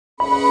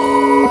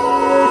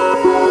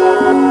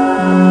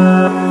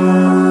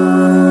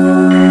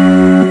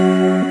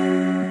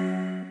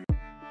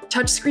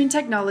Touchscreen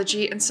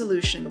technology and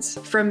solutions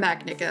from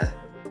Macnica.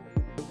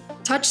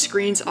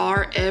 Touchscreens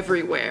are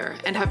everywhere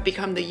and have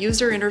become the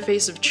user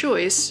interface of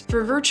choice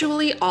for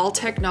virtually all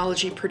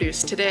technology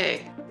produced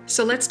today.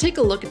 So let's take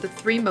a look at the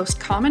 3 most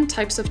common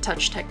types of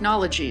touch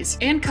technologies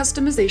and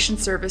customization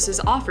services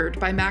offered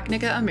by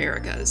Macnica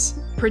Americas: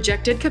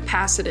 projected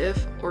capacitive,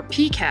 or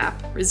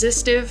PCAP,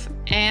 resistive,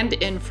 and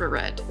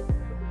infrared.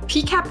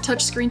 PCAP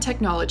touchscreen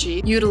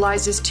technology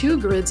utilizes 2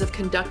 grids of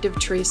conductive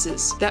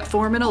traces that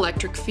form an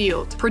electric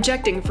field,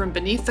 projecting from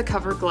beneath the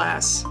cover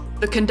glass.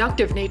 The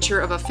conductive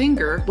nature of a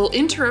finger will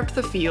interrupt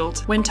the field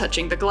when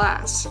touching the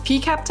glass.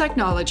 PCAP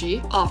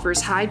technology offers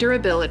high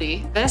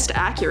durability, best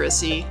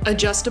accuracy,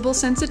 adjustable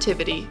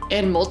sensitivity,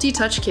 and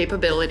multi-touch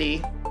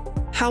capability.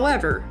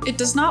 However, it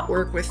does not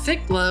work with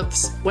thick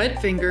gloves,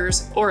 wet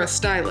fingers, or a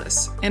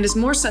stylus, and is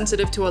more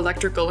sensitive to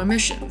electrical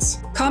emissions.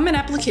 Common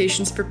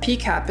applications for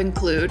PCAP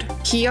include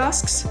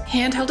kiosks,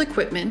 handheld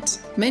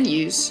equipment,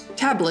 menus,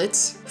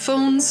 tablets,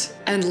 phones,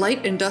 and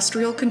light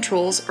industrial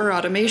controls or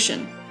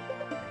automation.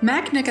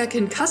 Macnica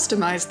can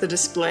customize the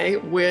display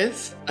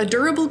with a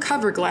durable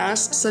cover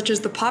glass such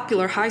as the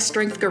popular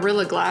high-strength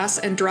Gorilla Glass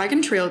and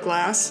Dragon Trail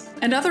glass,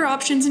 and other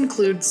options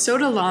include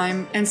soda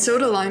lime and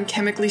soda lime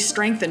chemically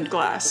strengthened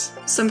glass.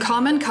 Some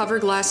common cover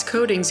glass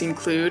coatings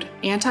include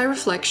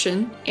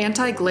anti-reflection,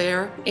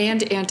 anti-glare, and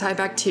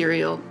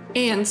antibacterial,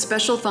 and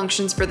special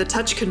functions for the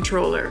touch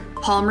controller.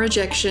 Palm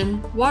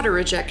rejection, water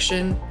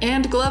rejection,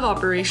 and glove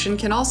operation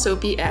can also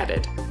be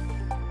added.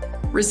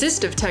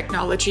 Resistive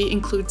technology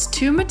includes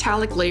 2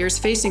 metallic layers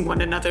facing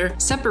one another,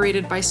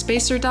 separated by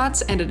spacer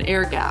dots and an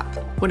air gap.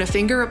 When a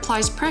finger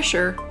applies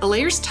pressure, the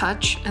layers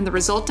touch and the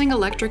resulting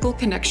electrical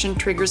connection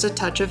triggers a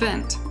touch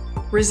event.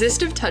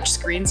 Resistive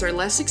touchscreens are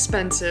less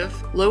expensive,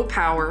 low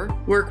power,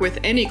 work with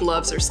any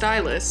gloves or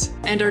stylus,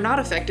 and are not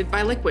affected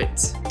by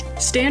liquids.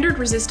 Standard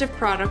resistive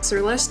products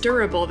are less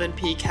durable than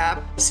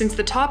PCAP, since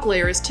the top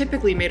layer is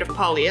typically made of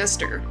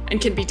polyester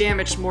and can be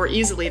damaged more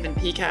easily than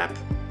PCAP.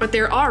 But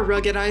there are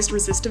ruggedized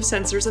resistive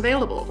sensors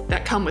available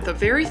that come with a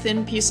very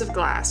thin piece of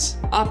glass,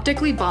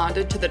 optically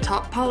bonded to the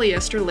top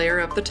polyester layer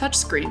of the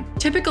touchscreen.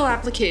 Typical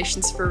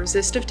applications for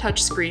resistive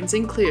touchscreens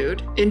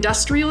include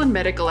industrial and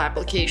medical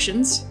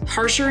applications,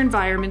 harsher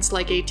environments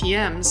like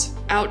ATMs,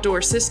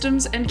 outdoor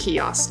systems, and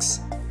kiosks.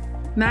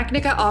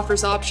 Macnica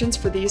offers options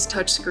for these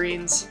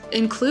touchscreens,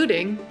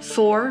 including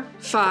 4,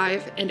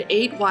 5, and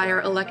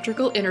 8-wire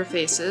electrical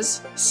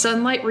interfaces,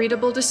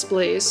 sunlight-readable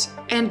displays,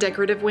 and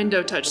decorative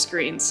window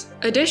touchscreens.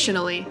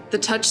 Additionally, the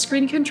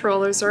touchscreen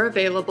controllers are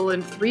available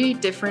in 3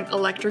 different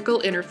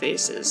electrical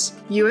interfaces: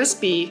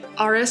 USB,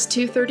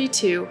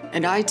 RS-232,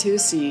 and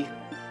I2C.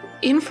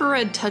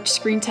 Infrared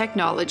touchscreen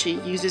technology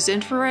uses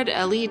infrared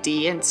LED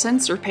and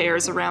sensor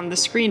pairs around the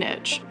screen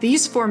edge.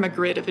 These form a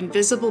grid of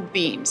invisible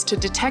beams to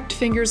detect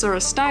fingers or a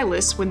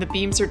stylus when the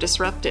beams are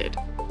disrupted.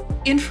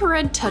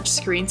 Infrared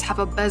touchscreens have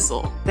a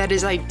bezel that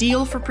is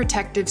ideal for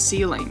protective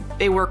sealing.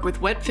 They work with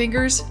wet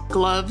fingers,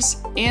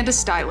 gloves, and a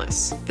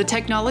stylus. The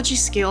technology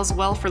scales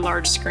well for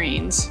large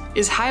screens,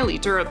 is highly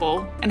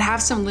durable, and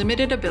have some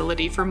limited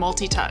ability for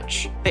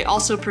multi-touch. They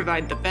also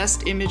provide the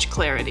best image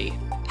clarity.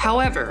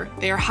 However,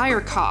 they are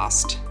higher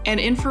cost, and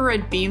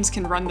infrared beams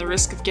can run the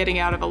risk of getting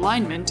out of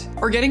alignment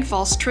or getting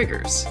false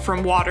triggers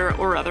from water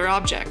or other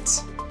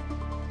objects.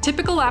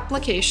 Typical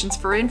applications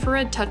for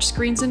infrared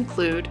touchscreens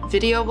include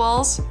video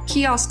walls,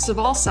 kiosks of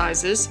all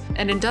sizes,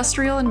 and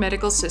industrial and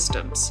medical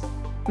systems.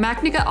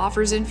 Macnica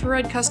offers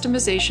infrared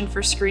customization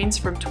for screens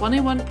from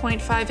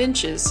 21.5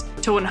 inches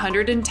to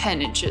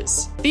 110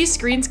 inches. These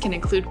screens can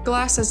include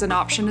glass as an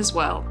option as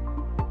well.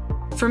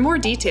 For more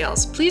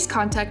details, please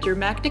contact your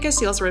Macnica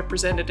sales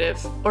representative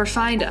or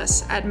find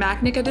us at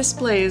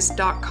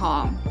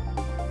macnicadisplays.com.